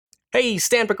Hey,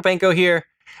 Stan Proko here.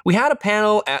 We had a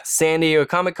panel at San Diego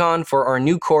Comic-Con for our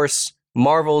new course,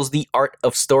 Marvel's The Art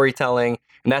of Storytelling,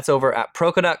 and that's over at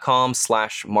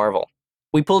proko.com/Marvel.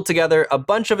 We pulled together a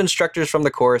bunch of instructors from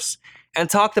the course and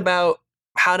talked about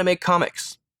how to make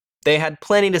comics. They had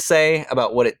plenty to say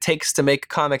about what it takes to make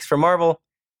comics for Marvel,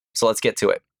 so let's get to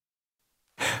it.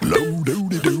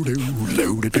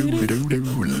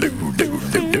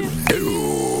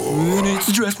 It's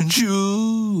the Dressman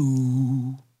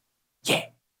Show. Yeah.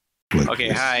 Okay,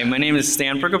 hi, my name is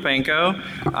Stan Proko.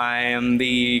 I am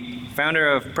the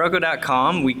founder of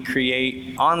Proko.com. We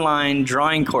create online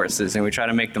drawing courses and we try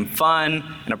to make them fun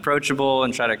and approachable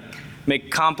and try to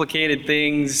make complicated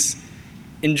things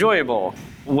enjoyable.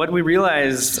 What we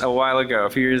realized a while ago, a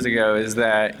few years ago, is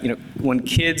that when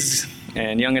kids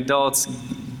and young adults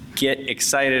get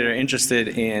excited or interested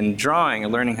in drawing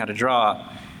and learning how to draw,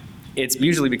 it's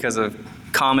usually because of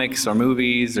comics or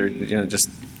movies or just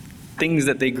things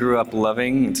that they grew up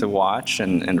loving to watch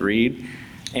and read.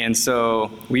 And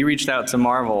so we reached out to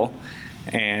Marvel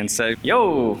and said,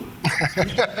 yo,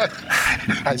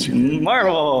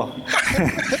 Marvel,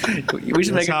 we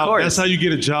should make a course. That's how you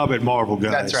get a job at Marvel,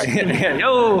 guys. That's right.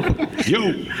 Yo.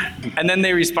 Yo. And then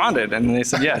they responded and they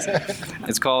said yes.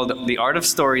 It's called The Art of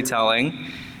Storytelling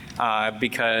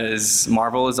because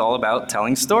Marvel is all about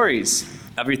telling stories.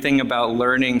 Everything about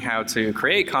learning how to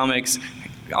create comics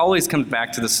always comes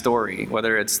back to the story,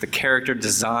 whether it's the character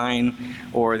design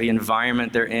or the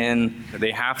environment they're in.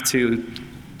 They have to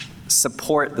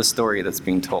support the story that's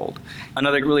being told.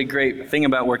 Another really great thing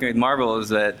about working with Marvel is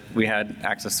that we had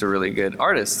access to really good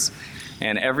artists,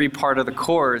 and every part of the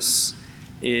course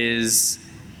is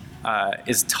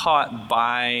taught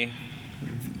by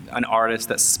an artist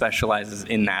that specializes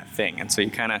in that thing. And so you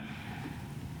kind of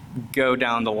go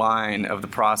down the line of the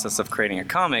process of creating a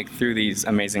comic through these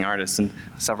amazing artists, and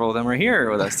several of them are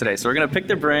here with us today. So we're going to pick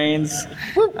their brains.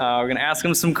 We're going to ask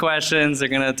them some questions. They're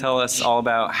going to tell us all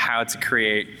about how to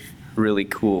create really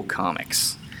cool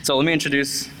comics. So let me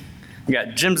introduce, we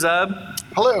got Jim Zub.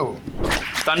 Hello.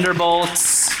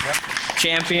 Thunderbolts,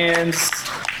 Champions.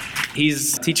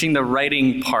 He's teaching the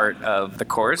writing part of the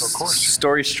course. Of course.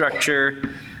 Story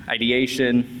structure,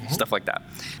 ideation, stuff like that.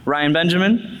 Ryan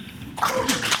Benjamin.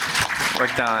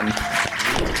 Worked on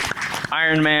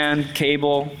Iron Man,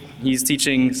 Cable. He's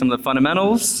teaching some of the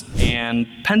fundamentals and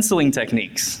penciling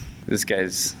techniques. This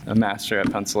guy's a master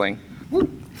at penciling.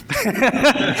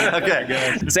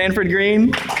 Okay. Sanford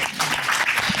Green.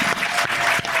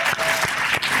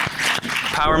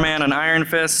 Power Man on Iron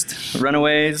Fist,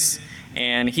 Runaways.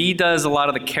 And he does a lot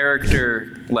of the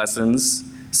character lessons,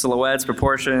 silhouettes,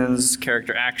 proportions,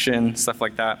 character action, stuff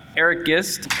like that. Eric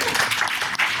Gist.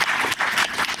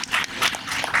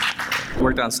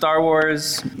 Worked on Star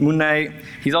Wars, Moon Knight.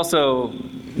 He's also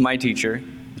my teacher,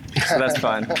 so that's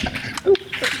fun.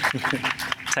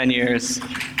 10 years,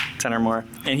 10 or more.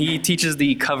 And he teaches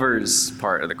the covers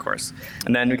part of the course.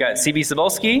 And then we got CB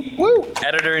Cebulski,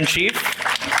 editor-in-chief.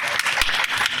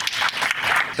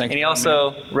 And he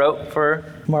also wrote for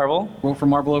Marvel. Wrote for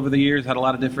Marvel over the years, had a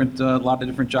lot of different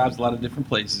jobs, a lot of different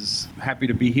places. Happy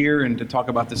to be here and to talk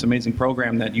about this amazing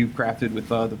program that you've crafted with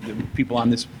the people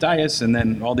on this dais and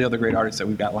then all the other great artists that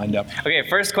we've got lined up. Okay,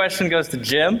 first question goes to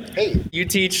Jim. Hey. You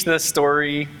teach the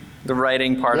story, the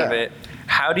writing part of it.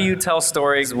 How do you tell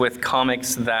stories with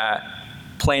comics that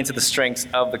play into the strengths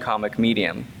of the comic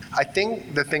medium? I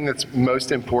think the thing that's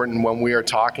most important when we are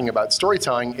talking about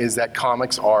storytelling is that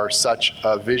comics are such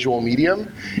a visual medium,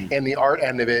 and the art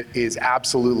end of it is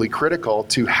absolutely critical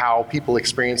to how people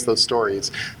experience those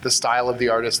stories. The style of the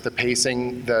artist, the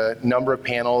pacing, the number of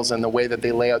panels, and the way that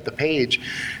they lay out the page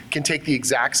can take the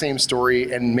exact same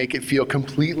story and make it feel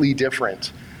completely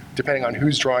different, depending on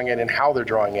who's drawing it and how they're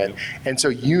drawing it. And so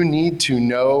you need to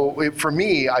know, for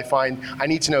me, I find I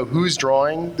need to know who's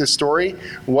drawing the story,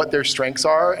 what their strengths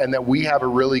are, and that we have a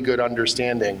really good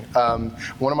understanding.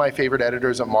 One of my favorite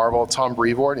editors at Marvel, Tom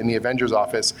Brevoort in the Avengers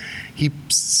office, he's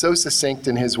so succinct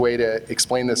in his way to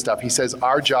explain this stuff. He says,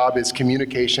 our job is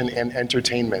communication and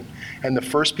entertainment. And the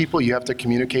first people you have to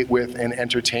communicate with and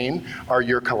entertain are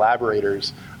your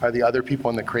collaborators, are the other people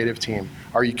in the creative team.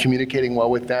 Are you communicating well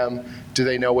with them? Do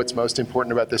they know what's most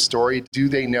important about this story? Do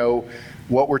they know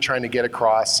what we're trying to get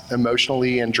across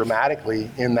emotionally and dramatically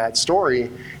in that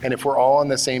story? And if we're all on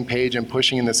the same page and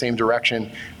pushing in the same direction,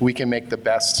 we can make the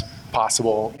best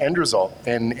possible end result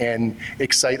and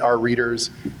excite our readers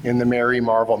in the merry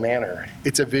Marvel manner.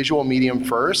 It's a visual medium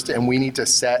first, and we need to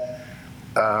set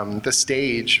the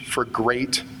stage for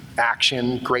great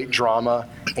action, great drama,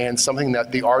 and something that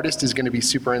the artist is going to be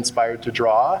super inspired to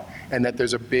draw, and that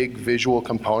there's a big visual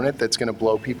component that's going to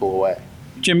blow people away.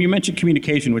 Jim, you mentioned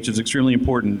communication, which is extremely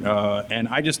important, and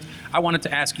I wanted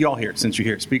to ask you all here, since you're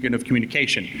here, speaking of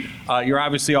communication, you're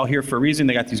obviously all here for a reason.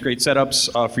 They got these great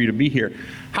setups for you to be here.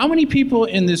 How many people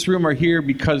in this room are here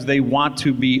because they want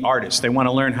to be artists? They want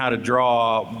to learn how to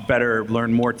draw better,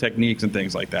 learn more techniques and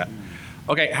things like that?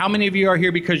 Okay, how many of you are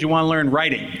here because you want to learn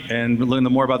writing and learn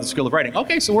more about the skill of writing?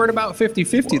 Okay, so we're at about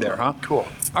 50-50 there, huh? Cool.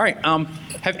 All right,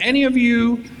 have any of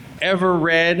you ever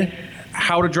read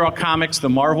How to Draw Comics the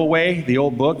Marvel Way, the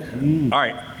old book? All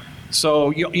right, so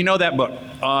you know that book.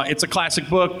 It's a classic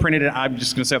book, printed, I'm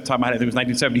just going to say off the top of my head, I think it was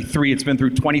 1973. It's been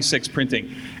through 26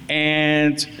 printing.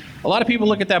 And a lot of people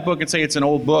look at that book and say it's an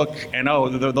old book, and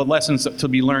the lessons to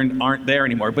be learned aren't there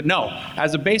anymore. But no,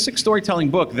 as a basic storytelling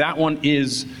book, that one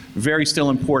is very still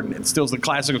important. It still is the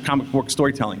classic of comic book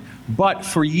storytelling. But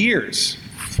for years,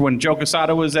 when Joe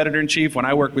Quesada was editor-in-chief, when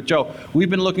I worked with Joe, we've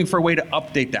been looking for a way to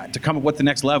update that, to come up with the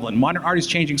next level. And modern art is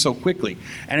changing so quickly.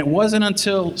 And it wasn't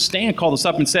until Stan called us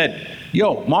up and said,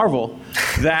 yo, Marvel,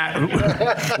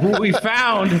 that we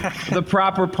found the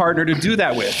proper partner to do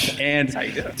that with. And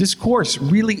this course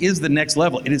really is the next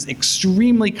level. It is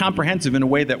extremely comprehensive in a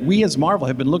way that we as Marvel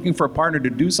have been looking for a partner to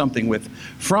do something with,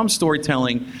 from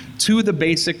storytelling to the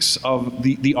basics of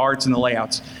the arts and the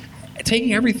layouts,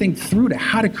 taking everything through to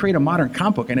how to create a modern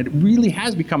comic book. And it really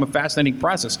has become a fascinating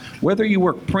process, whether you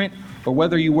work print or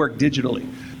whether you work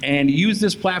digitally. And use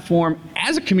this platform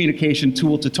as a communication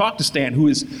tool to talk to Stan, who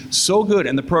is so good,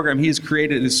 and the program he has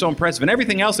created is so impressive. And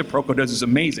everything else that Proko does is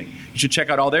amazing. You should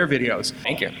check out all their videos.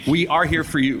 Thank you. We are here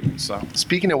for you. So,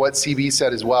 Speaking of what CB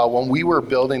said as well, when we were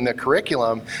building the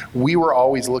curriculum, we were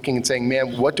always looking and saying,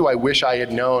 man, what do I wish I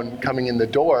had known coming in the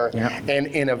door? Yeah. And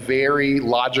in a very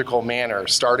logical manner,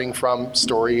 starting from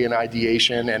story and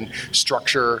ideation and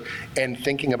structure, and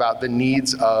thinking about the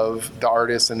needs of the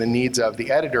artist and the needs of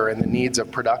the editor and the needs of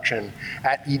production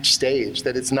at each stage,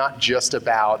 that it's not just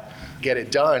about get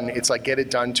it done, it's like get it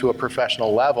done to a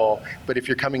professional level. But if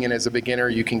you're coming in as a beginner,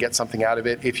 you can get something out of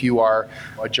it. If you are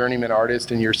a journeyman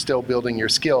artist and you're still building your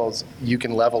skills, you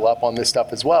can level up on this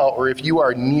stuff as well. Or if you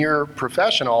are near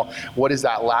professional, what is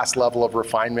that last level of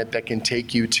refinement that can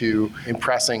take you to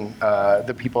impressing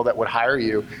the people that would hire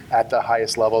you at the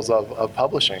highest levels of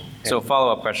publishing? So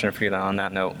follow-up question for you on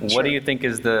that note. Sure. What do you think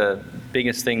is the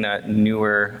biggest thing that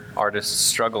newer artists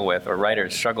struggle with, or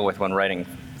writers struggle with when writing?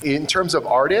 In terms of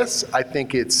artists, I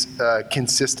think it's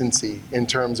consistency in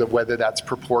terms of whether that's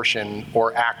proportion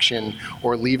or action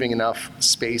or leaving enough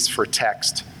space for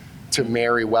text to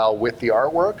marry well with the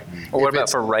artwork. Or what about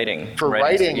for writing? For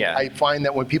writing, yeah. I find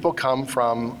that when people come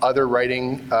from other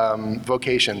writing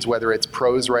vocations, whether it's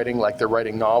prose writing, like they're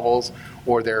writing novels,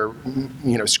 or they're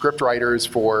script writers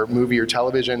for movie or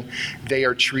television, they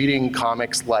are treating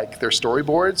comics like they're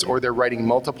storyboards, or they're writing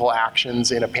multiple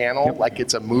actions in a panel like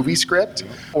it's a movie script,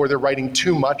 or they're writing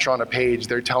too much on a page.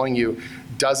 They're telling you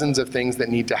dozens of things that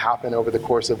need to happen over the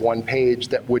course of one page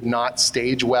that would not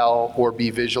stage well or be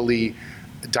visually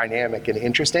dynamic and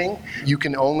interesting. You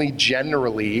can only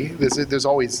generally, there's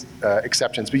always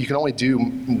exceptions, but you can only do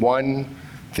one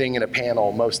thing in a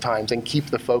panel most times and keep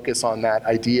the focus on that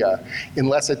idea.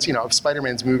 Unless it's, if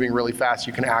Spider-Man's moving really fast,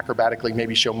 you can acrobatically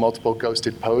maybe show multiple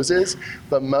ghosted poses.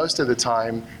 But most of the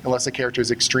time, unless the character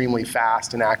is extremely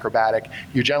fast and acrobatic,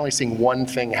 you're generally seeing one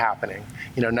thing happening.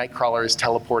 Nightcrawler is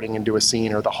teleporting into a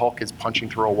scene, or the Hulk is punching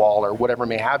through a wall, or whatever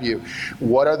may have you.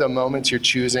 What are the moments you're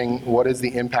choosing? What is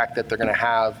the impact that they're going to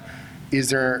have? Is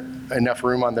there enough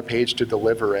room on the page to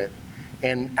deliver it?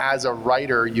 And as a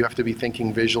writer, you have to be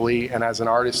thinking visually, and as an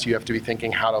artist, you have to be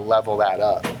thinking how to level that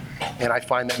up. And I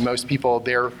find that most people,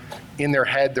 they're in their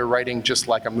head, they're writing just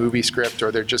like a movie script,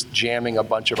 or they're just jamming a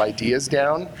bunch of ideas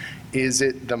down. Is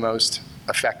it the most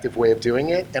effective way of doing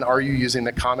it? And are you using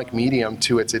the comic medium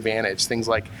to its advantage? Things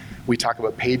like we talk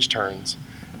about page turns,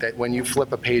 that when you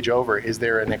flip a page over, is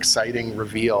there an exciting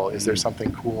reveal? Is there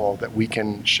something cool that we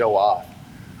can show off?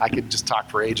 I could just talk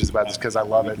for ages about this because I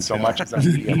love it so much as a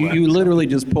medium. You literally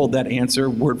just pulled that answer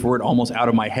word for word almost out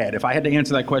of my head. If I had to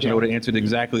answer that question, I would have answered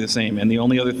exactly the same. And the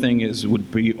only other thing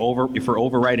would be for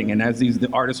overwriting. And as the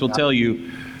artists will tell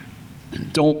you,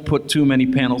 don't put too many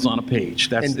panels on a page.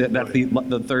 That's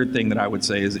the third thing that I would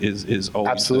say is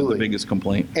always Absolutely. the biggest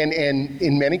complaint. And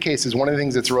in many cases, one of the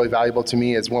things that's really valuable to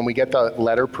me is when we get the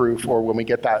letterproof, or when we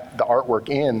get the artwork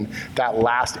in, that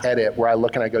last edit where I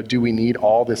look and I go, do we need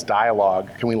all this dialogue?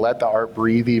 Can we let the art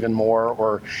breathe even more?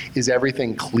 Or is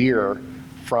everything clear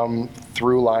from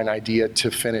through line idea to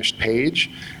finished page?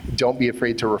 Don't be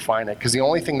afraid to refine it, because the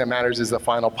only thing that matters is the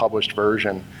final published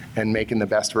version and making the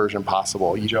best version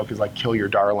possible. You joke is like kill your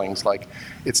darlings. Like,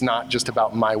 it's not just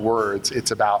about my words,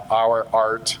 it's about our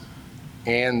art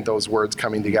and those words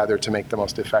coming together to make the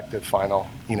most effective final,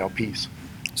 piece.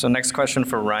 So next question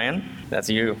for Ryan. That's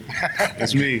you.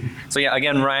 That's me. So yeah,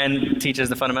 again, Ryan teaches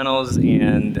the fundamentals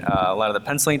and a lot of the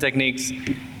penciling techniques.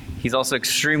 He's also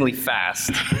extremely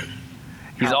fast.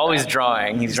 He's always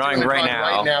drawing. He's drawing doing right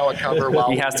now. Right now, a cover while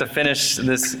He has to finish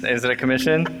this. Is it a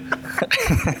commission?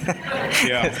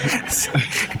 Yeah.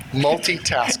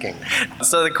 multitasking.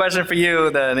 So the question for you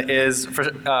then is,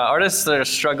 for artists that are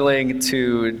struggling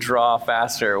to draw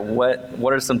faster,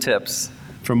 what are some tips?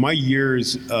 From my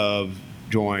years of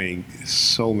drawing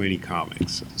so many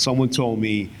comics, someone told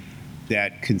me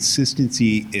that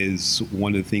consistency is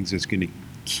one of the things that's going to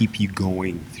keep you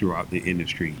going throughout the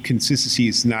industry. Consistency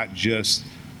is not just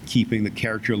keeping the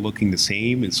character looking the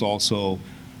same, it's also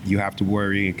you have to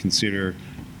worry and consider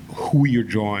who you're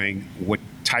drawing, what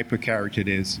type of character it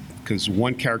is, because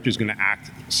one character is going to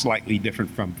act slightly different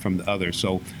from the other.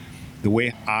 So the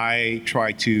way I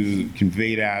try to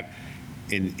convey that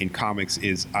in comics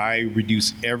is I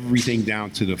reduce everything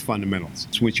down to the fundamentals.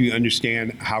 So once you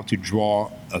understand how to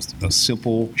draw a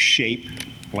simple shape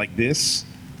like this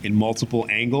in multiple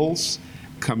angles,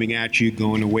 coming at you,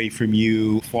 going away from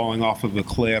you, falling off of a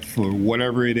cliff, or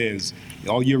whatever it is,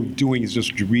 all you're doing is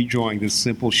just redrawing this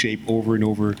simple shape over and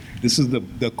over. This is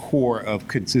the core of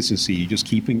consistency. You're just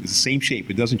keeping the same shape.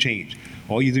 It doesn't change.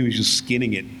 All you do is just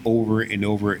skinning it over and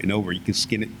over and over. You can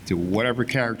skin it to whatever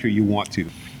character you want to.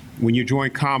 When you're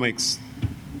drawing comics,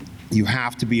 you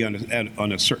have to be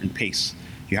on a certain pace.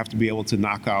 You have to be able to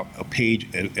knock out a page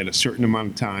at a certain amount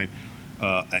of time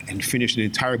and finish an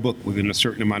entire book within a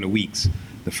certain amount of weeks.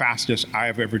 The fastest I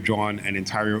have ever drawn an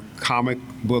entire comic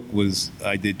book was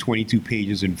I did 22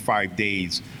 pages in 5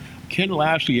 days. Ken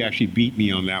Lashley actually beat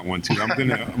me on that one too. I'm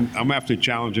gonna have to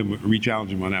re-challenge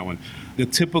him on that one. The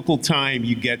typical time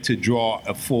you get to draw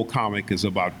a full comic is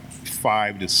about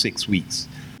 5 to 6 weeks.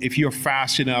 If you're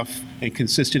fast enough and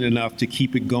consistent enough to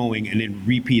keep it going and then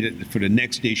repeat it for the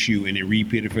next issue and then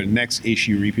repeat it for the next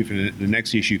issue, repeat for the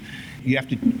next issue, you have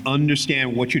to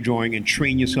understand what you're drawing and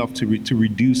train yourself to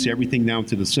reduce everything down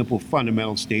to the simple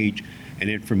fundamental stage. And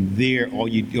then from there, all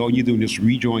you're doing is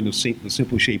redrawing the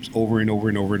simple shapes over and over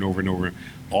and over and over and over,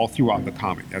 all throughout the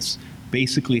comic. That's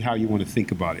basically how you want to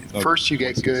think about it. First you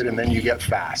get good and then you get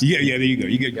fast. Yeah, there you go.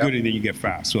 You get good and then you get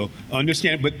fast. So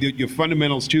understand, but your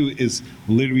fundamentals too is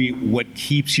literally what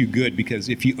keeps you good, because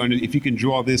if you can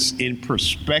draw this in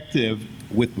perspective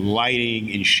with lighting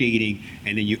and shading,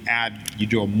 and then you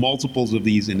draw multiples of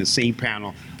these in the same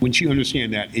panel, once you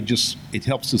understand that, it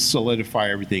helps to solidify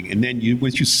everything. And then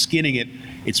once you're skinning it,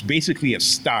 it's basically a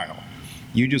style.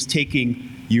 You're just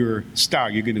taking your style.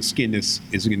 You're going to skin this.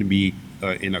 Is it going to be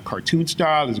in a cartoon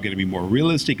style? Is it going to be more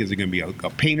realistic? Is it going to be a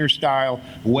painter style?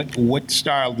 What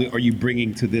style are you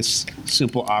bringing to this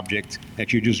simple object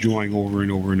that you're just drawing over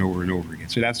and over and over and over again?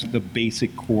 So that's the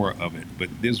basic core of it. But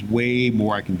there's way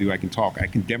more I can do. I can talk. I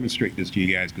can demonstrate this to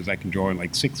you guys because I can draw in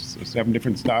like 6 or 7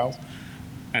 different styles.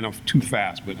 And I'm too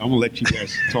fast, but I'm gonna let you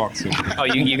guys talk. So. Oh,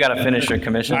 you got to finish your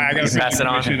commission. I got to pass it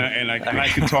on. And I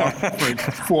can talk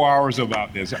for 4 hours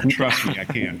about this. Trust me, I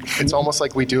can. It's almost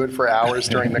like we do it for hours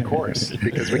during the course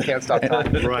because we can't stop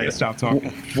talking. Right, stop talking.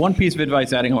 One piece of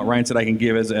advice, adding on what Ryan said, I can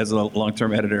give as a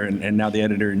long-term editor and now the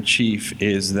editor-in-chief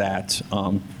is that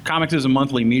comics is a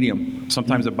monthly medium,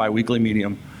 sometimes a bi-weekly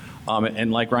medium.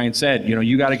 And like Ryan said,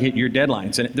 you got to hit your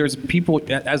deadlines. And there's people,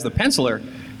 as the penciler,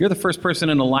 you're the first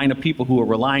person in a line of people who are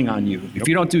relying on you. If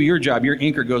you don't do your job, your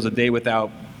inker goes a day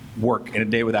without work and a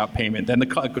day without payment. Then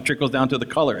it trickles down to the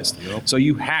colorist. Yep. So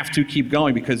you have to keep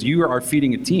going because you are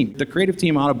feeding a team. The creative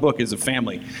team on a book is a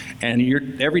family.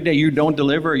 And every day you don't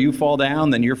deliver or you fall down,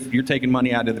 then you're taking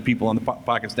money out of the people on the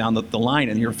pockets down the line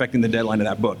and you're affecting the deadline of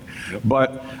that book. Yep.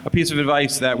 But a piece of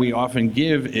advice that we often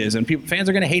give is, and fans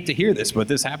are going to hate to hear this, but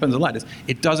this happens a lot, is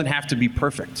it doesn't have to be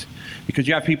perfect because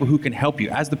you have people who can help you.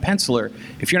 As the penciler,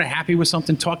 if you're not happy with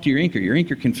something, talk to your inker. Your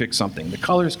inker can fix something. The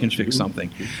colors can fix something.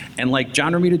 And like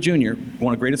John Romita Jr.,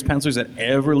 one of the greatest pencilers that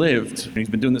ever lived, and he's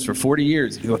been doing this for 40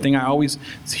 years, the thing I always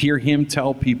hear him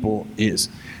tell people is,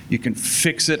 you can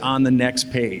fix it on the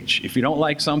next page. If you don't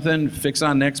like something, fix it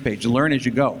on the next page. Learn as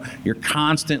you go. You're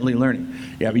constantly learning.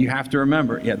 Yeah, but you have to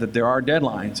remember, that there are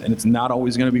deadlines, and it's not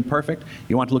always going to be perfect.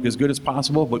 You want to look as good as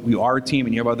possible, but we are a team,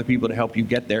 and you have other people to help you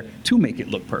get there to make it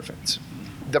look perfect.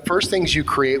 The first things you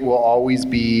create will always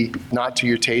be not to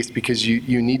your taste because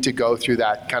you need to go through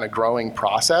that kind of growing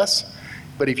process.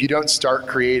 But if you don't start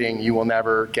creating, you will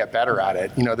never get better at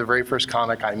it. The very first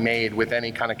comic I made with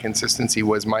any kind of consistency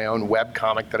was my own web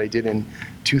comic that I did in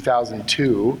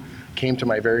 2002. Came to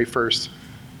my very first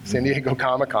San Diego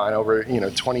Comic-Con over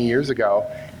 20 years ago,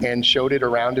 and showed it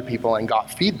around to people and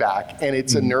got feedback. And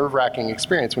it's a nerve-wracking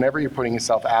experience. Whenever you're putting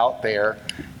yourself out there,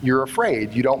 you're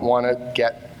afraid. You don't want to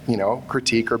get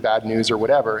critique or bad news or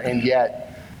whatever. And yet,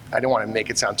 I don't want to make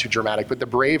it sound too dramatic, but the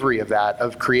bravery of that,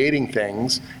 of creating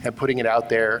things and putting it out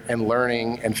there and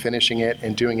learning and finishing it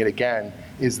and doing it again,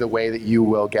 is the way that you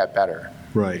will get better.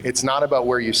 Right. It's not about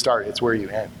where you start, it's where you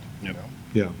end.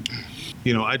 Yeah.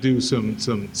 I do some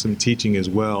teaching as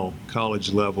well,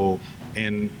 college level,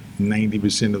 and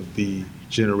 90% of the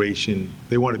generation,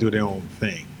 they want to do their own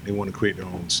thing. They want to create their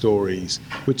own stories,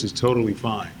 which is totally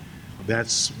fine.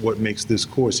 That's what makes this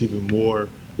course even more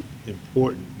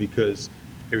important, because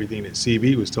everything that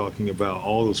CB was talking about,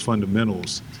 all those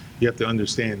fundamentals, you have to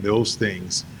understand those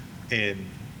things. And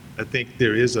I think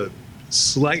there is a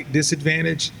slight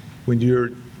disadvantage when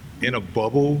you're in a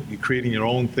bubble, you're creating your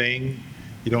own thing.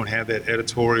 You don't have that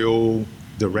editorial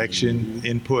direction,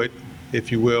 input,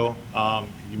 if you will.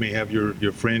 You may have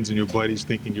your friends and your buddies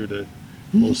thinking you're the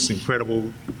most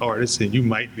incredible artist, and you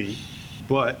might be,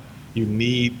 but you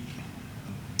need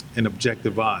an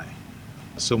objective eye.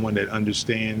 Someone that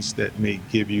understands, that may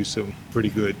give you some pretty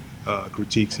good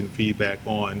critiques and feedback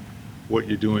on what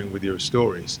you're doing with your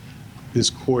stories. This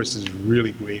course is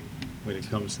really great when it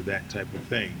comes to that type of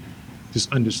thing.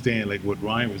 Just understand, like what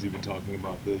Ryan was even talking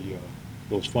about,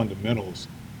 those fundamentals.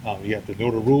 You have to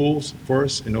know the rules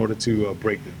first in order to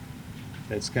break them.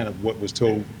 That's kind of what was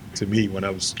told to me when I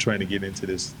was trying to get into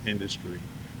this industry.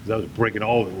 'Cause I was breaking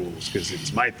all the rules because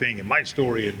it's my thing and my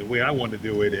story and the way I want to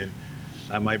do it, and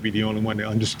I might be the only one that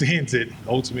understands it.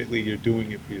 Ultimately, you're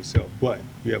doing it for yourself, but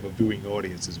you have a viewing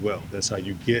audience as well. That's how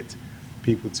you get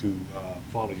people to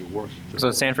follow your work. So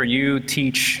Sanford, you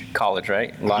teach college,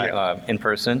 right? In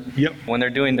person? Yep. When they're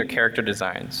doing their character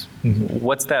designs,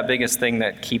 what's that biggest thing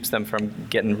that keeps them from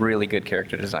getting really good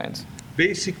character designs?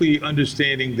 Basically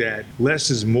understanding that less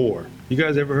is more. You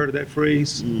guys ever heard of that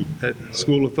phrase, that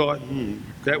school of thought?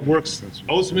 That works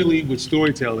ultimately with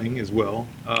storytelling as well,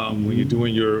 when you're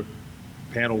doing your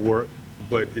panel work,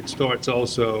 but it starts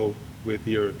also with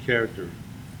your character.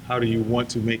 How do you want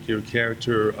to make your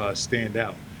character stand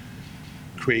out?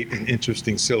 Create an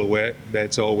interesting silhouette.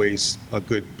 That's always a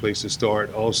good place to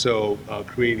start. Also,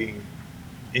 creating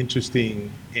interesting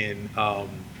and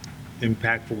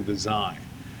impactful design.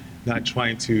 Not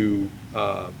trying to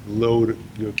load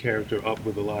your character up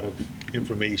with a lot of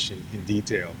information in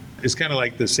detail. It's kind of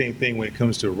like the same thing when it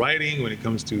comes to writing, when it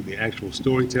comes to the actual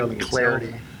storytelling Clarity.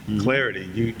 itself.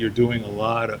 Clarity. You're doing a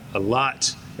lot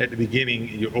at the beginning.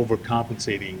 You're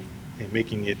overcompensating and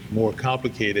making it more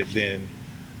complicated than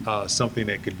something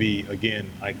that could be, again,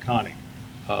 iconic.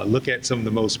 Look at some of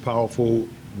the most powerful,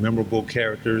 memorable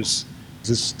characters.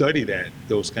 Just study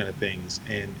those kind of things,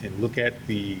 and look at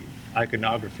the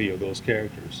iconography of those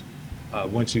characters.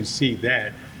 Once you see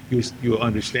that, you'll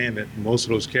understand that most of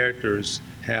those characters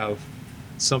have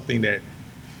something that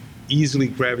easily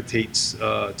gravitates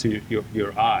to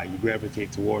your eye. You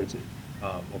gravitate towards it.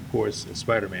 Of course,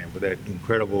 Spider-Man with that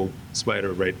incredible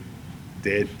spider right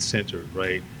dead center,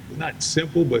 right? Not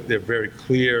simple, but they're very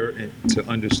clear and to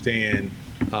understand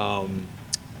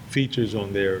features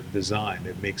on their design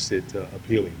that makes it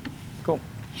appealing. Cool.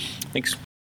 Thanks.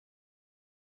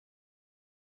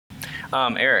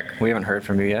 Eric, we haven't heard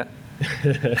from you yet.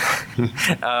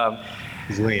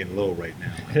 He's laying low right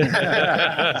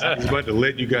now. He's about to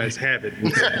let you guys have it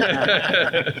with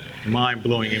some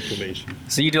mind-blowing information.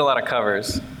 So you do a lot of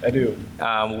covers. I do.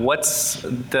 What's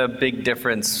the big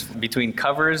difference between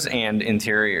covers and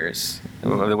interiors,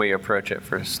 the way you approach it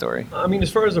for a story? I mean,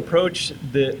 as far as approach,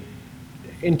 the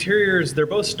interiors, they're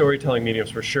both storytelling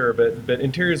mediums for sure, but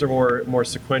interiors are more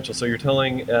sequential. So you're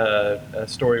telling a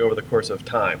story over the course of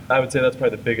time. I would say that's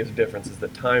probably the biggest difference, is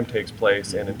that time takes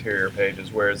place in interior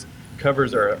pages, whereas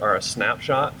covers are a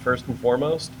snapshot first and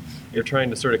foremost. You're trying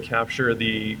to sort of capture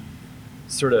the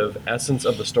sort of essence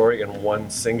of the story in one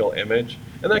single image,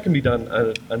 and that can be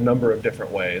done a number of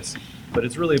different ways. But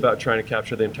it's really about trying to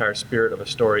capture the entire spirit of a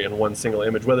story in one single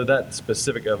image. Whether that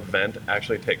specific event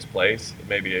actually takes place, it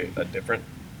may be a different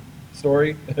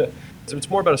story. So it's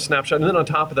more about a snapshot, and then on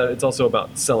top of that, it's also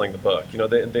about selling the book. You know,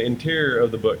 the interior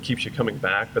of the book keeps you coming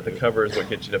back, but the cover is what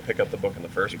gets you to pick up the book in the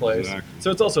first place. Exactly.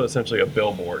 So it's also essentially a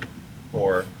billboard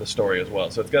for the story as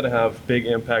well. So it's got to have big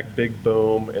impact, big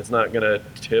boom. It's not going to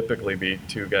typically be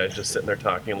two guys just sitting there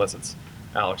talking, unless it's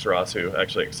Alex Ross, who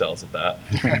actually excels at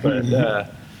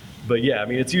that. But yeah, I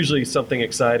mean, it's usually something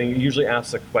exciting. It usually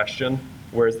asks a question,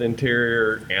 whereas the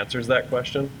interior answers that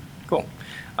question. Cool.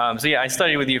 So yeah, I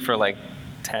studied with you for like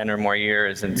 10 or more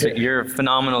years, and so you're a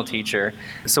phenomenal teacher.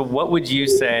 So what would you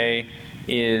say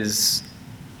is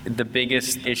the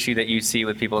biggest issue that you see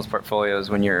with people's portfolios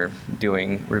when you're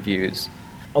doing reviews?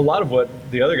 A lot of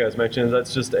what the other guys mentioned is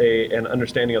that's just an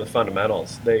understanding of the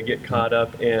fundamentals. They get caught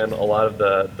up in a lot of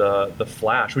the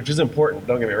flash, which is important,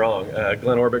 don't get me wrong.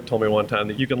 Glenn Orbick told me one time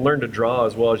that you can learn to draw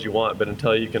as well as you want, but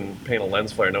until you can paint a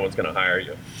lens flare, no one's going to hire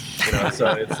you.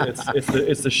 So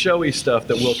it's the showy stuff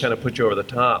that will kind of put you over the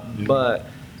top. But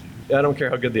I don't care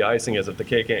how good the icing is. If the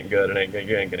cake ain't good,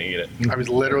 you ain't gonna eat it. I was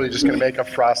literally just going to make a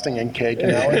frosting and cake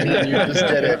analogy, and you just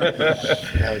did it.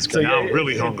 That was good. Now I'm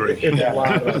really hungry. It's a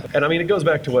lot of, and I mean, it goes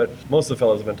back to what most of the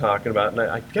fellows have been talking about. And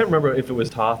I can't remember if it was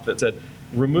Toth that said,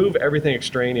 remove everything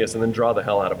extraneous and then draw the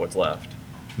hell out of what's left.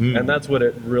 And that's what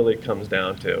it really comes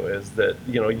down to, is that,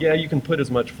 yeah, you can put as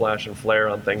much flash and flare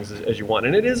on things as you want.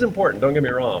 And it is important, don't get me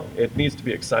wrong. It needs to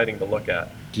be exciting to look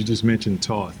at. You just mentioned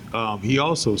Toth. He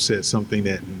also said something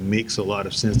that makes a lot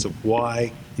of sense of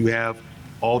why you have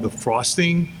all the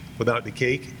frosting without the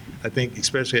cake. I think,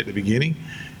 especially at the beginning.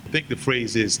 I think the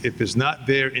phrase is, if it's not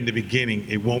there in the beginning,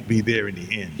 it won't be there in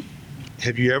the end.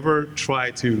 Have you ever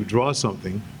tried to draw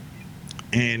something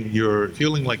and you're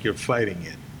feeling like you're fighting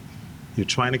it? You're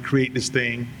trying to create this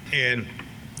thing and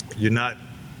you're not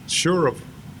sure of,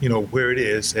 where it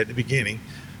is at the beginning.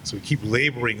 So you keep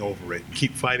laboring over it,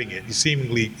 keep fighting it. You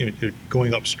seemingly, you're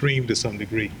going upstream to some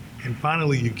degree. And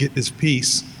finally you get this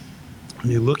piece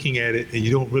and you're looking at it and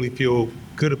you don't really feel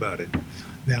good about it.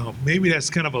 Now, maybe that's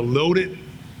kind of a loaded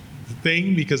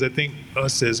thing, because I think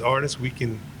us as artists,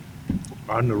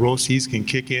 our neuroses can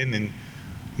kick in and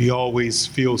we always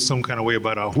feel some kind of way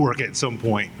about our work at some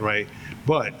point, right?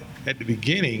 But at the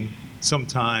beginning,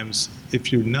 sometimes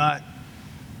if you're not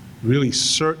really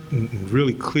certain and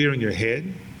really clear in your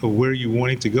head of where you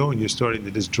want it to go and you're starting to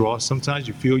just draw, sometimes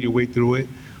you feel your way through it,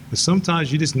 but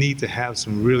sometimes you just need to have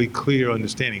some really clear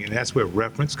understanding, and that's where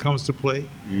reference comes to play.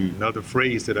 Another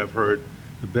phrase that I've heard,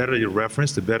 the better your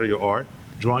reference, the better your art.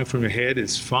 Drawing from your head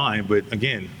is fine, but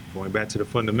again, going back to the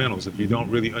fundamentals, if you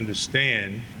don't really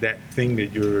understand that thing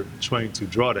that you're trying to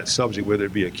draw, that subject, whether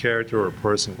it be a character or a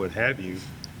person, what have you,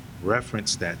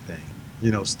 reference that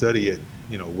thing, study it,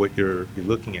 what you're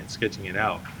looking at, sketching it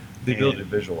out. The ability to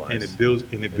visualize. And it builds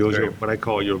your, what I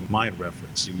call your mind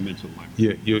reference. Your mental life.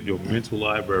 Yeah, your mental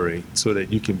library, so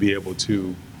that you can be able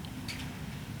to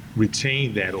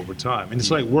retain that over time. And it's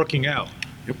like working out.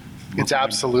 Yep. It's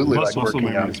absolutely like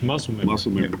working out. It's muscle memory.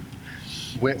 Muscle memory.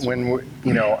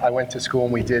 When I went to school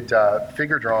and we did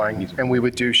figure drawing, and we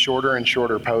would do shorter and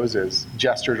shorter poses,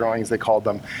 gesture drawings they called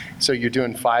them. So you're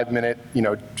doing 5-minute,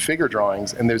 figure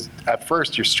drawings, and at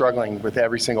first you're struggling with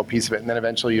every single piece of it, and then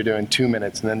eventually you're doing 2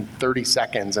 minutes, and then 30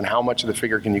 seconds, and how much of the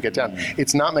figure can you get down?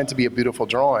 It's not meant to be a beautiful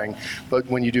drawing, but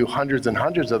when you do hundreds and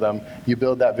hundreds of them, you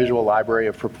build that visual library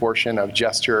of proportion, of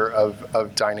gesture,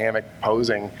 of dynamic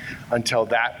posing, until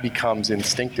that becomes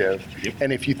instinctive.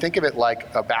 And if you think of it like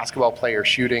a basketball player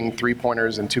shooting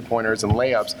 3-pointers and 2-pointers and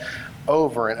layups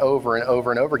over and over and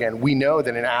over and over again, we know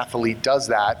that an athlete does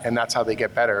that, and that's how they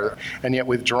get better. And yet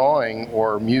with drawing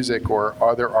or music or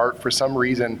other art, for some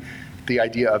reason, the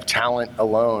idea of talent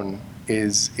alone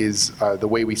is the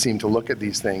way we seem to look at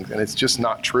these things, and it's just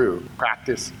not true.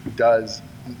 Practice does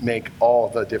make all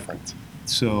the difference.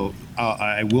 So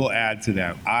I will add to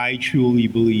that. I truly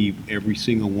believe every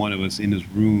single one of us in this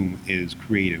room is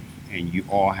creative, and you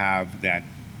all have that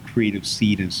creative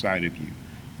seed inside of you.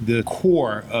 The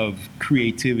core of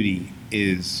creativity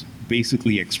is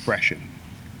basically expression.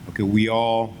 Okay, we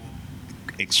all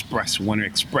want to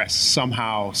express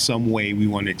somehow, some way. We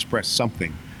want to express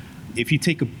something. If you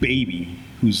take a baby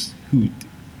who's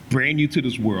brand new to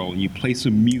this world and you play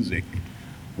some music,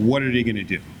 what are they going to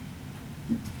do?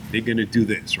 They're going to do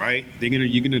this, right?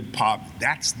 You're going to pop.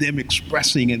 That's them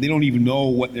expressing, and they don't even know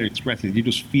what they're expressing. They're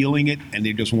just feeling it, and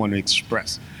they just want to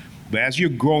express. But as you're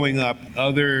growing up,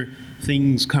 other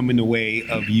things come in the way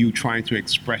of you trying to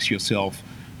express yourself,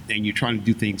 and you're trying to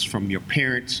do things from your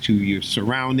parents to your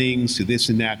surroundings to this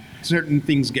and that. Certain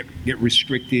things get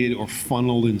restricted or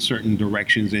funneled in certain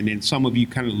directions, and then some of you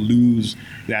kind of lose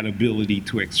that ability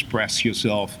to express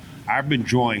yourself. I've been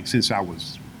drawing since I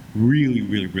was really,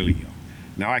 really, really young.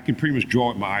 Now I can pretty much draw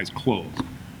with my eyes closed.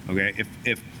 Okay,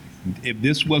 if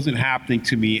this wasn't happening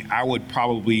to me, I would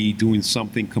probably be doing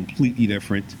something completely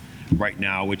different right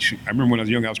now, which I remember when I was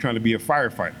young, I was trying to be a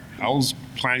firefighter. I was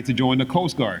planning to join the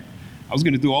Coast Guard. I was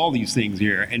going to do all these things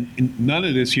here, and none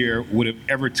of this here would have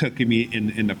ever taken me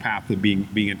in the path of being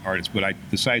an artist, but I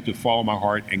decided to follow my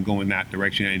heart and go in that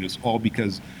direction, and it's all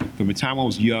because from the time I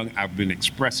was young, I've been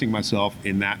expressing myself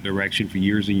in that direction for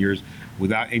years and years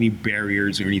without any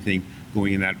barriers or anything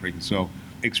going in that direction. So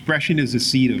expression is the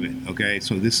seed of it, okay?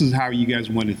 So this is how you guys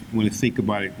want to think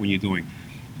about it when you're doing.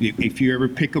 if you ever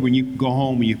pick up, when you go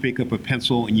home and you pick up a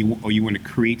pencil and you want to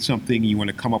create something, you want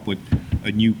to come up with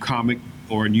a new comic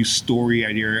or a new story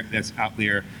idea that's out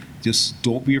there, just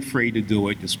don't be afraid to do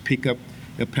it. Just pick up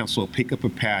a pencil, pick up a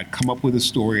pad, come up with a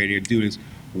story idea, do this.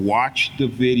 Watch the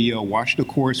video, watch the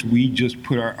course. We just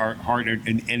put our heart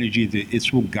and energy into it.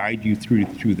 It will guide you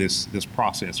through this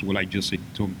process, what I just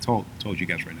told you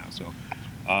guys right now. So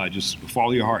just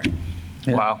follow your heart.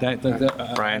 Yeah, Wow. Brian,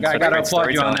 Brian, I got to such a applaud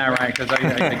great you on storyteller. that, Ryan, because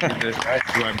I think you did.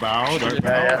 Do I bow? Do I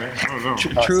bow? I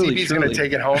don't know. Truly, Stevie's going to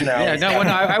take it home now. Yeah, no,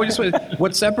 I would just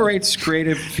what separates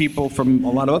creative people from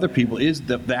a lot of other people is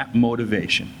that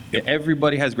motivation.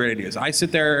 Everybody has great ideas. I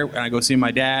sit there and I go see my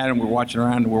dad, and we're watching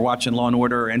around, and we're watching Law and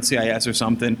Order or NCIS or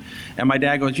something, and my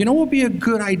dad goes, "You know what would be a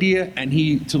good idea?" And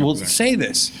he will say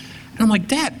this, and I'm like,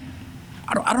 "Dad,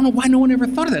 I don't know why no one ever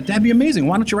thought of that. That'd be amazing.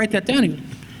 Why don't you write that down?" He goes,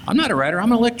 "I'm not a writer.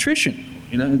 I'm an electrician."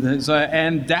 You know,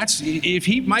 and that's,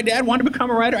 if my dad wanted to become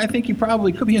a writer, I think he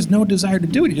probably could. He has no desire to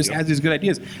do it. He just has these good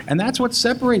ideas. And that's what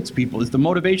separates people, is the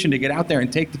motivation to get out there and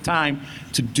take the time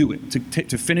to do it,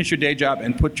 to finish your day job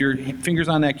and put your fingers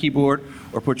on that keyboard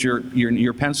or put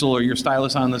your pencil or your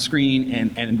stylus on the screen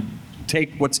and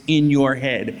take what's in your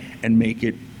head and make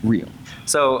it real.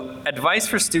 So, advice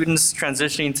for students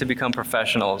transitioning to become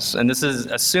professionals, and this is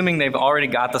assuming they've already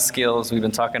got the skills. We've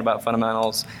been talking about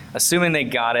fundamentals. Assuming they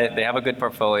got it, they have a good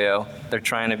portfolio, they're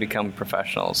trying to become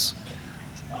professionals.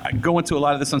 I go into a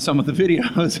lot of this on some of the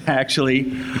videos,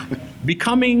 actually.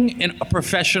 Becoming a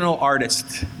professional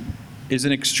artist is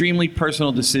an extremely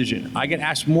personal decision. I get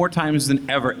asked more times than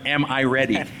ever, am I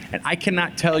ready? And I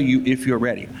cannot tell you if you're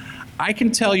ready. I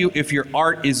can tell you if your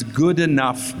art is good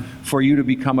enough for you to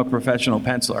become a professional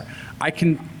penciler. I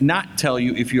can not tell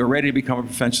you if you're ready to become a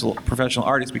professional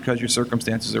artist because your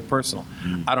circumstances are personal.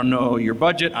 I don't know your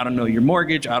budget, I don't know your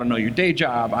mortgage, I don't know your day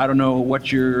job, I don't know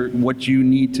what you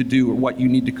need to do or what you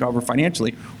need to cover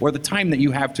financially, or the time that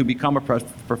you have to become a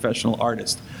professional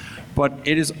artist. But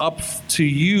it is up to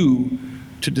you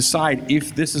to decide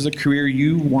if this is a career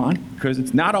you want, because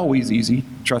it's not always easy,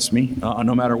 trust me,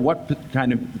 no matter what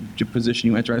kind of position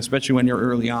you enter, especially when you're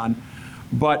early on.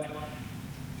 But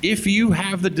if you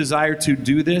have the desire to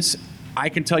do this, I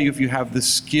can tell you if you have the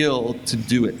skill to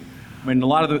do it. I mean, a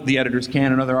lot of the editors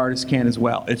can, and other artists can as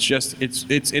well. It's just,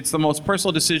 it's the most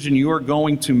personal decision you are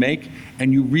going to make,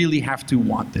 and you really have to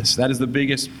want this. That is the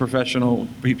biggest professional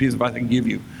piece of advice I can give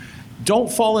you.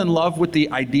 Don't fall in love with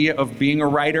the idea of being a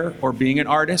writer or being an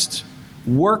artist.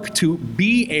 Work to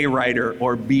be a writer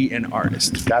or be an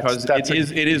artist, because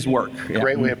it is work.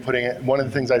 Great way of putting it. One of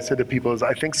the things I said to people is,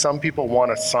 I think some people want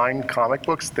to sign comic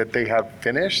books that they have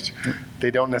finished.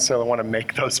 They don't necessarily want to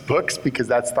make those books, because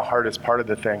that's the hardest part of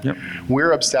the thing. Yep.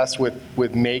 We're obsessed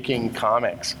with making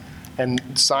comics, and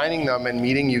signing them and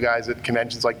meeting you guys at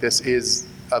conventions like this is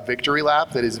a victory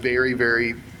lap that is very,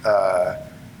 very,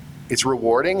 it's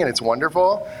rewarding and it's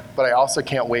wonderful, but I also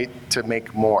can't wait to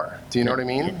make more. Do you know what I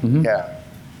mean? Mm-hmm. Yeah.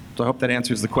 So I hope that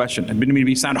answers the question. I didn't mean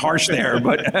to sound harsh there,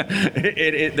 but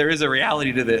there is a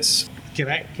reality to this. Can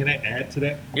I add to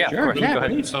that? Yeah, Sure, of course. yeah, Go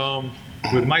ahead.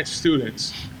 please. With my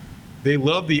students, they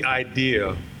love the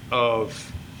idea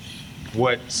of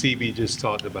what CB just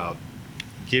talked about,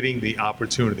 getting the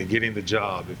opportunity, getting the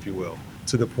job, if you will,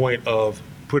 to the point of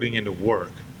putting in the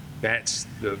work. That's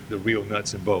the real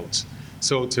nuts and bolts.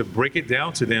 So to break it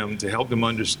down to them, to help them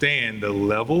understand the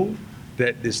level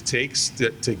that this takes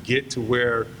to get to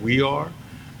where we are.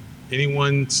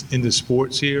 Anyone in the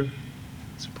sports here?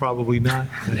 It's probably not.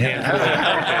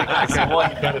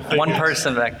 One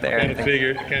person back there. Kind of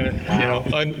figured,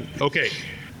 okay,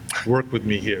 work with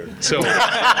me here. So,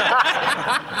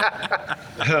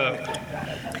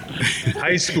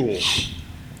 high school,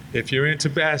 if you're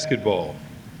into basketball,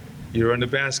 you're on the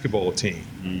basketball team.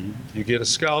 Mm-hmm. You get a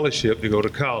scholarship to go to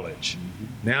college.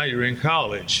 Mm-hmm. Now you're in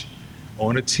college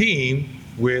on a team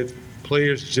with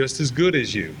players just as good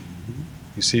as you. Mm-hmm.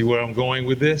 You see where I'm going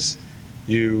with this?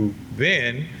 You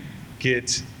then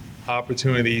get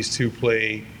opportunities to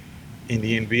play in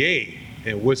the NBA.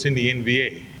 And what's in the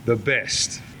NBA? The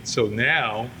best. So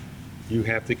now you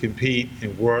have to compete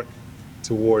and work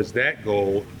towards that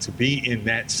goal to be in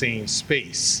that same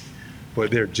space.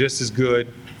 But they're just as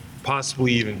good,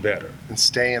 possibly even better. And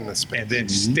stay in the space. And then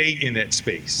stay in that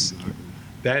space.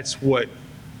 That's what,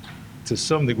 to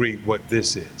some degree, what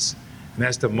this is. And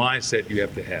that's the mindset you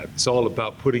have to have. It's all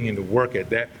about putting in the work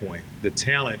at that point. The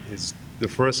talent is the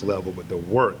first level, but the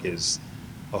work is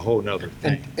a whole nother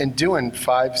thing. And doing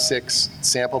 5-6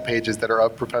 sample pages that are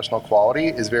of professional quality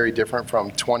is very different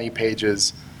from 20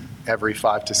 pages every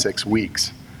 5 to 6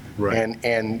 weeks. Right.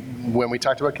 And when we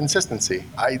talked about consistency,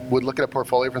 I would look at a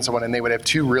portfolio from someone and they would have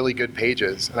 2 really good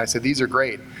pages. And I said, these are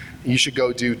great. You should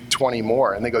go do 20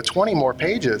 more. And they go, 20 more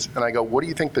pages? And I go, what do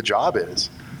you think the job is?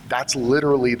 That's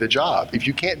literally the job. If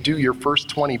you can't do your first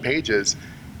 20 pages,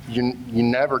 you're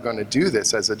never going to do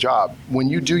this as a job. When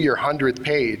you do your 100th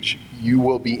page, you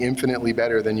will be infinitely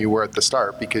better than you were at the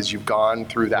start because you've gone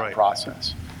through that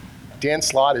process. Dan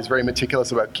Slott is very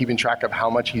meticulous about keeping track of how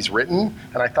much he's written,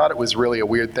 and I thought it was really a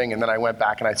weird thing, and then I went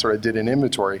back and I sort of did an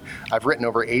inventory. I've written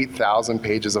over 8,000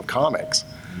 pages of comics.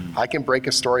 I can break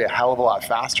a story a hell of a lot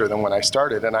faster than when I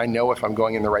started, and I know if I'm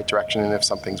going in the right direction and if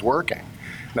something's working.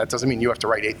 And that doesn't mean you have to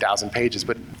write 8,000 pages,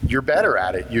 but you're better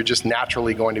at it. You're just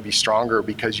naturally going to be stronger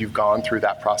because you've gone through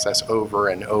that process over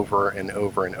and over and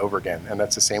over and over again. And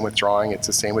that's the same with drawing. It's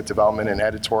the same with development and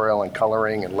editorial and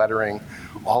coloring and lettering,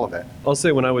 all of it. I'll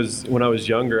say when I was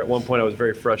younger, at one point I was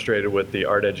very frustrated with the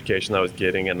art education I was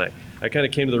getting, and I kind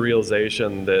of came to the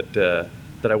realization that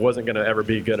I wasn't going to ever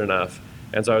be good enough,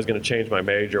 and so I was going to change my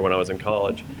major when I was in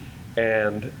college.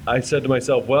 And I said to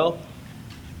myself, well,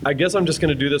 I guess I'm just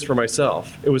going to do this for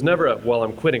myself. It was never well,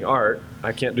 I'm quitting art.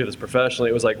 I can't do this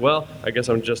professionally. It was like, well, I guess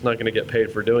I'm just not going to get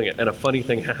paid for doing it. And a funny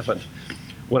thing happened.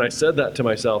 When I said that to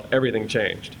myself, everything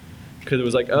changed. Because it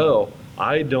was like, oh,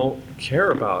 I don't care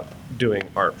about doing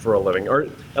art for a living. Or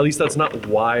at least that's not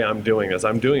why I'm doing this.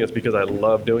 I'm doing this because I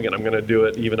love doing it. I'm going to do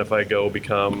it even if I go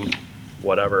become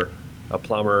whatever, a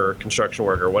plumber, construction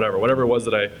worker, whatever it was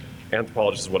that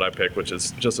anthropologist is what I picked, which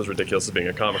is just as ridiculous as being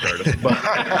a comic artist. But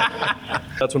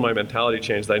that's when my mentality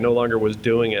changed. I no longer was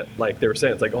doing it like they were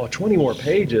saying. It's like, oh, 20 more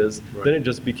pages. Right. Then it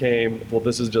just became, well,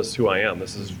 this is just who I am.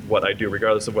 This is what I do,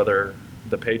 regardless of whether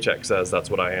the paycheck says that's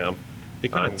what I am.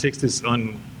 It kind of takes this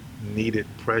unneeded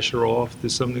pressure off to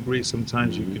some degree.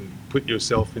 Sometimes you can put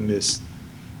yourself in this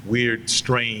weird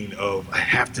strain of, I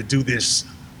have to do this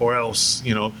or else,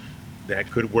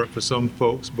 that could work for some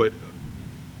folks, but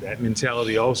that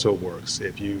mentality also works.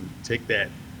 If you take that,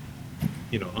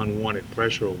 unwanted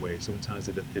pressure away, sometimes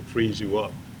it frees you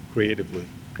up creatively.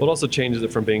 Well, it also changes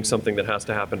it from being something that has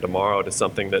to happen tomorrow to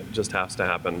something that just has to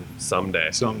happen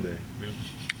someday. Someday, yeah.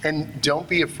 And don't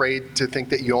be afraid to think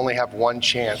that you only have one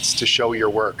chance to show your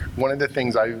work. One of the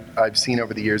things I've seen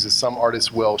over the years is some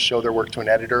artists will show their work to an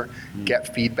editor,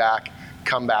 get feedback,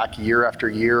 come back year after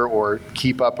year, or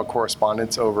keep up a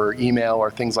correspondence over email or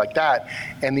things like that.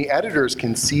 And the editors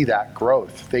can see that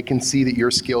growth. They can see that your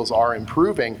skills are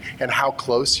improving and how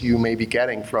close you may be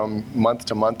getting from month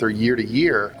to month or year to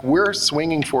year. We're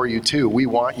swinging for you too. We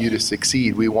want you to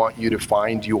succeed. We want you to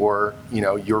find your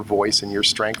voice and your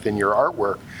strength in your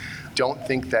artwork. Don't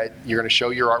think that you're going to show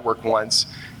your artwork once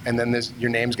and then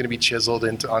your name's going to be chiseled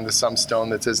onto some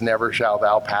stone that says, never shall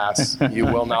thou pass. You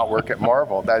will not work at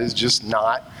Marvel. That is just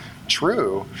not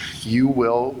true. You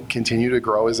will continue to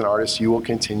grow as an artist. You will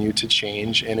continue to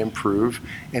change and improve.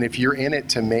 And if you're in it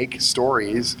to make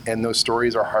stories, and those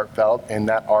stories are heartfelt, and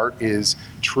that art is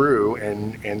true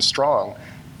and strong,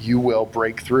 you will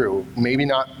break through. Maybe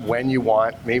not when you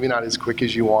want, maybe not as quick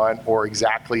as you want, or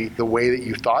exactly the way that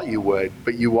you thought you would,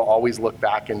 but you will always look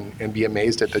back and be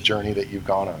amazed at the journey that you've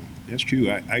gone on. That's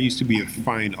true. I used to be a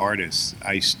fine artist.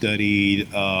 I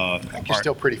studied You're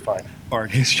still pretty fine. Art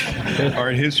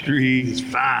history. He's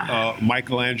fine.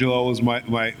 Michelangelo was one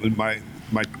of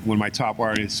my top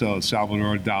artists.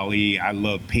 Salvador Dali. I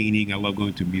love painting. I love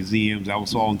going to museums. I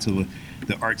was all into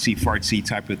the artsy fartsy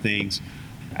type of things.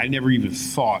 I never even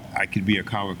thought I could be a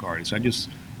comic artist. I just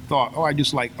thought, I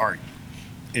just like art.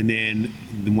 And then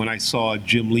when I saw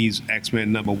Jim Lee's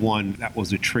X-Men #1, that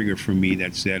was a trigger for me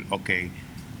that said, okay,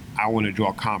 I want to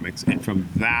draw comics. And from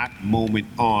that moment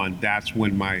on, that's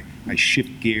when I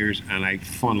shift gears and I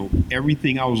funnel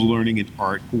everything I was learning in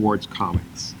art towards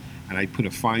comics. And I put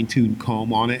a fine-tuned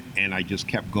comb on it, and I just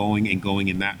kept going and going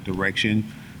in that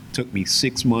direction. It took me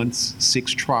 6 months,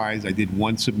 6 tries. I did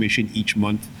 1 submission each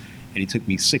month. And it took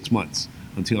me 6 months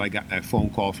until I got that phone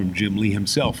call from Jim Lee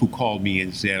himself, who called me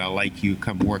and said, I like you,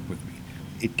 come work with me.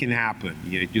 It can happen.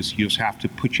 You just have to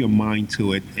put your mind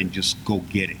to it and just go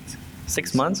get it.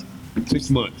 6 months? 6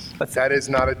 months. That is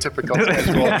not a typical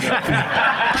schedule.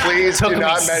 Please do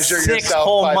not measure 6 yourself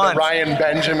whole by months. the Ryan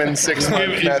Benjamin 6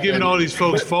 month He's giving all these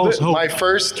folks false hope. My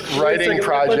first writing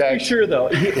project. Let's be sure though.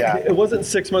 It wasn't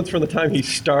 6 months from the time he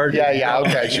started. Yeah,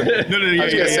 okay, sure. No, I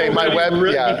was going to say my web.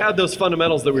 He had those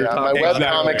fundamentals that we were My talking web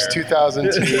about. comics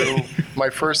 2002. My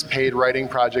first paid writing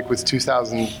project was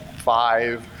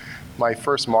 2005. My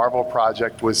first Marvel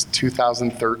project was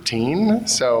 2013.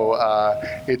 So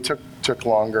it took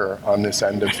longer on this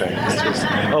end of things.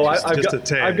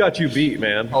 I've got you beat,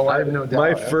 man. Oh, I have no doubt.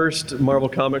 My first Marvel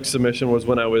Comics submission was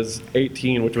when I was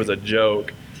 18, which was a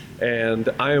joke. And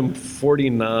I am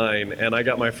 49, and I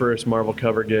got my first Marvel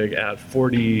cover gig at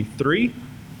 43.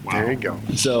 There you go.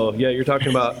 So yeah, you're talking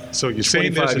about So you're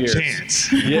saying there's 25 a years.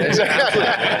 chance. Yeah,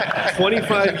 exactly.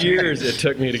 25 years it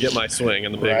took me to get my swing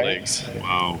in the big Right. leagues.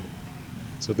 Wow.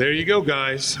 So there you go,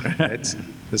 guys.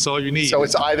 That's all you need. So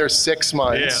it's either 6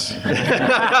 months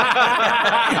Yeah.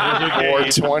 or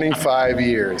 25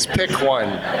 years. Pick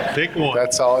one. Pick one.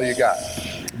 That's all you got.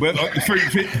 But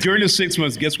during the 6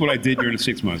 months, guess what I did during the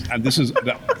 6 months? And this is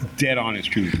the dead honest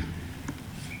truth.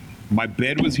 My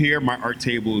bed was here, my art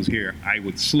table was here. I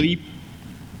would sleep,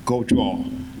 go draw.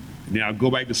 Then I'd go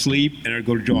back to sleep and I'd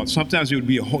go to draw. Sometimes it would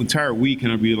be a whole entire week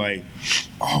and I'd be like,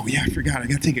 oh yeah, I forgot, I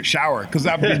gotta take a shower. Because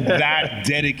I've been that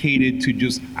dedicated to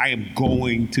just, I am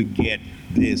going to get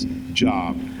this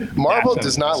job. Marvel That's-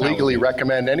 does not that's how it legally is.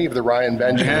 recommend any of the Ryan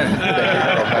Benjamin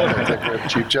behavioral methods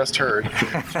that you've just heard.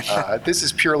 This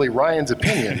is purely Ryan's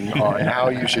opinion on how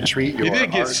you should treat your You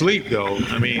did get art. sleep, though.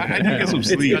 I mean, I did get some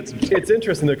sleep. It's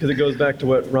interesting though, because it goes back to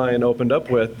what Ryan opened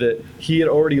up with, that he had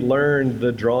already learned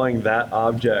the drawing that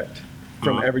object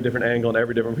from every different angle and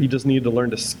every different. He just needed to learn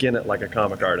to skin it like a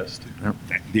comic artist.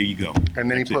 There you go. And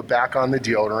then he That's put it. back on the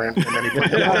deodorant, and then he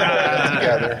put the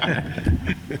together.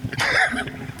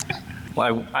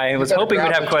 Well, I was better hoping we'd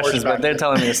grab have the torch questions, but back they're there.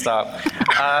 telling me to stop.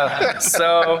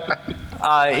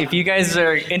 If you guys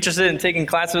are interested in taking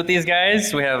classes with these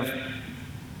guys, we have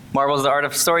Marvel's The Art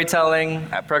of Storytelling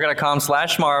at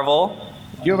proko.com/Marvel.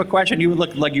 You have a question? You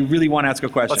look like you really want to ask a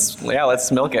question.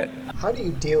 Let's milk it. How do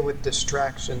you deal with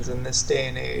distractions in this day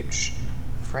and age?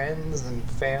 Friends and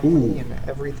family and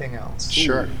everything else.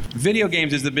 Sure. Video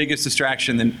games is the biggest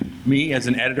distraction that me as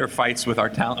an editor fights with our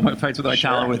talent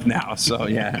with now. So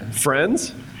yeah.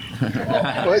 Friends?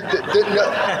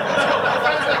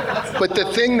 But the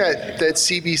thing that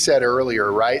CB said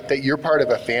earlier, right, that you're part of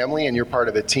a family and you're part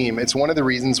of a team, it's one of the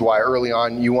reasons why early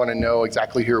on you want to know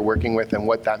exactly who you're working with and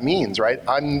what that means, right?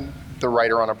 I'm the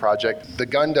writer on a project. The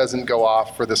gun doesn't go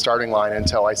off for the starting line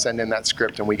until I send in that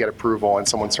script and we get approval and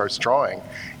someone starts drawing.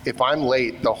 If I'm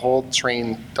late, the whole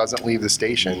train doesn't leave the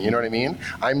station, you know what I mean?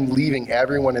 I'm leaving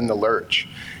everyone in the lurch.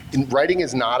 Writing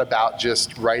is not about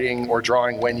just writing or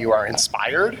drawing when you are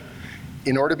inspired.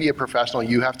 In order to be a professional,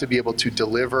 you have to be able to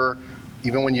deliver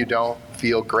even when you don't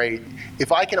feel great.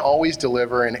 If I can always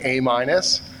deliver an A-,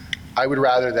 I would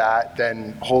rather that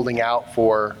than holding out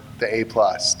for the A+.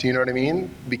 Do you know what I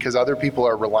mean? Because other people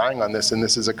are relying on this, and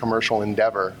this is a commercial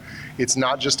endeavor. It's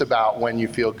not just about when you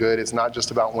feel good. It's not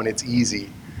just about when it's easy.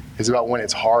 It's about when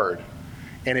it's hard.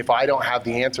 And if I don't have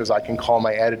the answers, I can call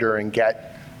my editor and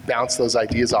bounce those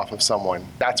ideas off of someone.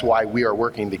 That's why we are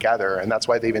working together, and that's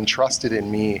why they've entrusted in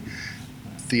me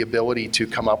the ability to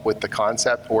come up with the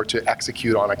concept or to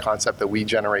execute on a concept that we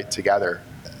generate together.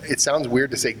 It sounds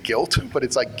weird to say guilt, but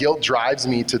it's like guilt drives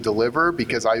me to deliver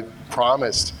because I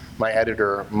promised my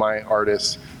editor, my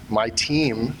artist, my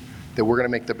team that we're going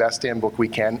to make the best damn book we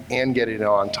can and get it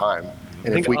on time.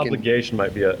 And I think if we obligation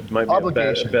might be a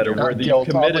obligation, better not word. That guilt,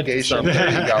 you've committed obligation. to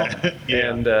There something. you go.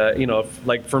 And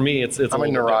like for me, it's I'm a little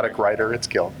bit neurotic writer. It's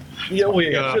guilt.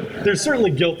 different. Yeah, there's certainly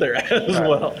guilt there as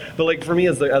well. But like for me,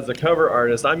 as a cover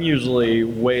artist, I'm usually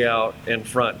way out in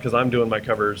front because I'm doing my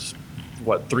covers,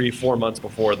 3-4 months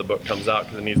before the book comes out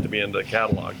because it needs to be in the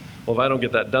catalog. Well, if I don't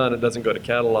get that done, it doesn't go to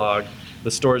catalog. The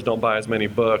stores don't buy as many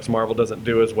books. Marvel doesn't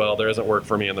do as well. There isn't work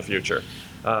for me in the future.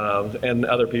 And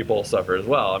other people suffer as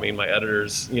well. I mean, my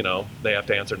editors, they have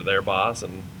to answer to their boss,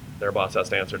 and their boss has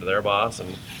to answer to their boss.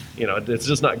 And, it's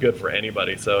just not good for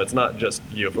anybody. So it's not just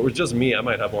you. If it was just me, I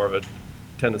might have more of a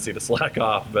tendency to slack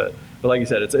off. But like you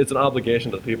said, it's an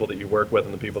obligation to the people that you work with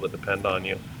and the people that depend on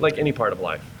you, like any part of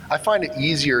life. I find it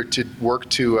easier to work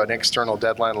to an external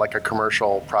deadline like a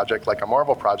commercial project, like a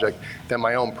Marvel project, than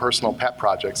my own personal pet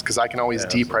projects, because I can always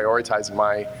deprioritize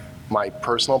my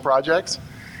personal projects.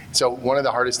 So one of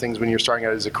the hardest things when you're starting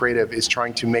out as a creative is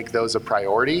trying to make those a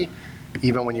priority,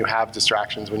 even when you have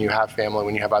distractions, when you have family,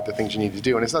 when you have other things you need to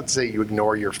do. And it's not to say you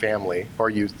ignore your family or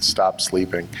you stop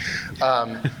sleeping,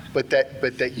 but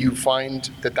that you find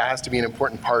that has to be an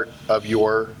important part of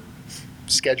your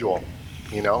schedule,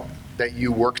 that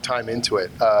you work time into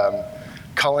it.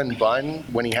 Cullen Bunn,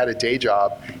 when he had a day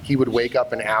job, he would wake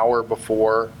up an hour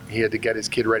before he had to get his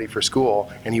kid ready for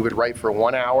school, and he would write for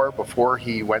 1 hour before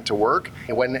he went to work.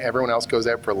 And when everyone else goes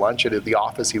out for lunch at the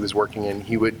office he was working in,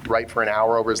 he would write for an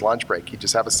hour over his lunch break. He'd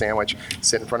just have a sandwich,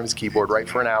 sit in front of his keyboard, write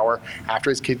for an hour. After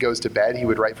his kid goes to bed, he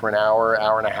would write for an hour,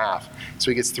 hour and a half.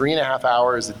 So he gets 3.5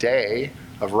 hours a day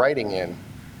of writing in.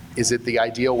 Is it the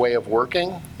ideal way of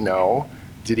working? No.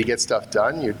 Did he get stuff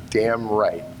done? You're damn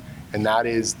right. And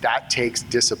that takes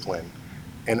discipline.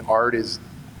 And art is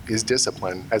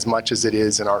discipline as much as it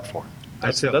is an art form.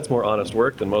 That's more honest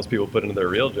work than most people put into their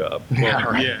real job. Yeah,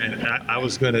 and I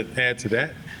was going to add to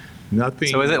that. Nothing.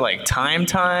 So is it like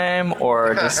time,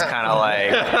 or just kind of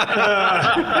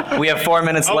like we have 4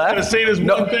 minutes I was left? going to say this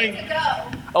one thing.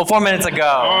 Oh, 4 minutes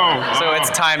ago. Oh, So oh. it's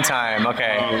time.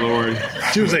 Okay. Oh, Lord.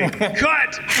 She was like,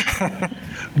 cut!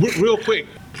 Real quick,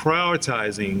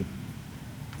 prioritizing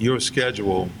your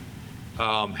schedule,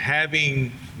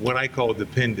 having what I call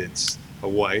dependents, a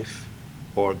wife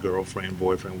or a girlfriend,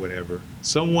 boyfriend, whatever,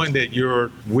 someone that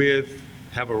you're with,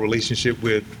 have a relationship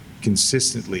with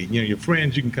consistently. You know, your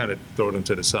friends, you can kind of throw them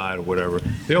to the side or whatever.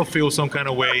 They'll feel some kind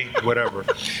of way, whatever.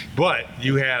 But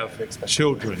you have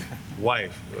children,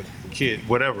 wife, kid,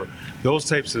 whatever. Those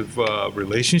types of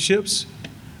relationships,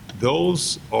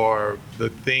 those are the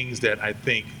things that I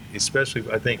think, especially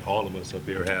I think all of us up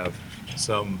here have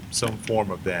some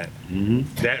form of that.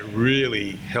 That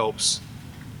really helps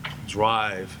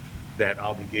drive that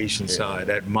obligation side,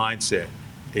 that mindset.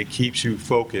 It keeps you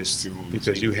focused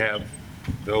because you have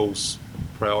those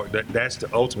that's the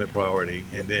ultimate priority,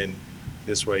 and then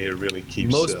this way it really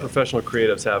keeps. Most professional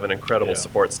creatives have an incredible Yeah.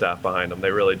 support staff behind them. They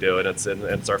really do, and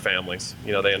it's our families.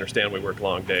 You know, they understand we work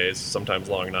long days, sometimes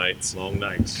long nights. Long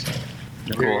nights.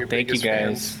 Cool. your Thank you biggest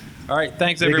guys. All right,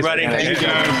 thanks everybody. Thank you,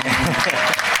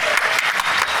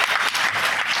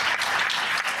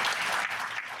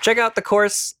 Check out the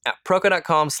course at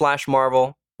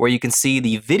proko.com/marvel, where you can see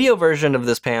the video version of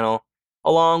this panel,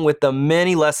 along with the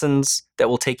many lessons that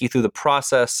will take you through the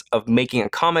process of making a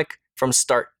comic from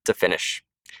start to finish.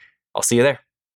 I'll see you there.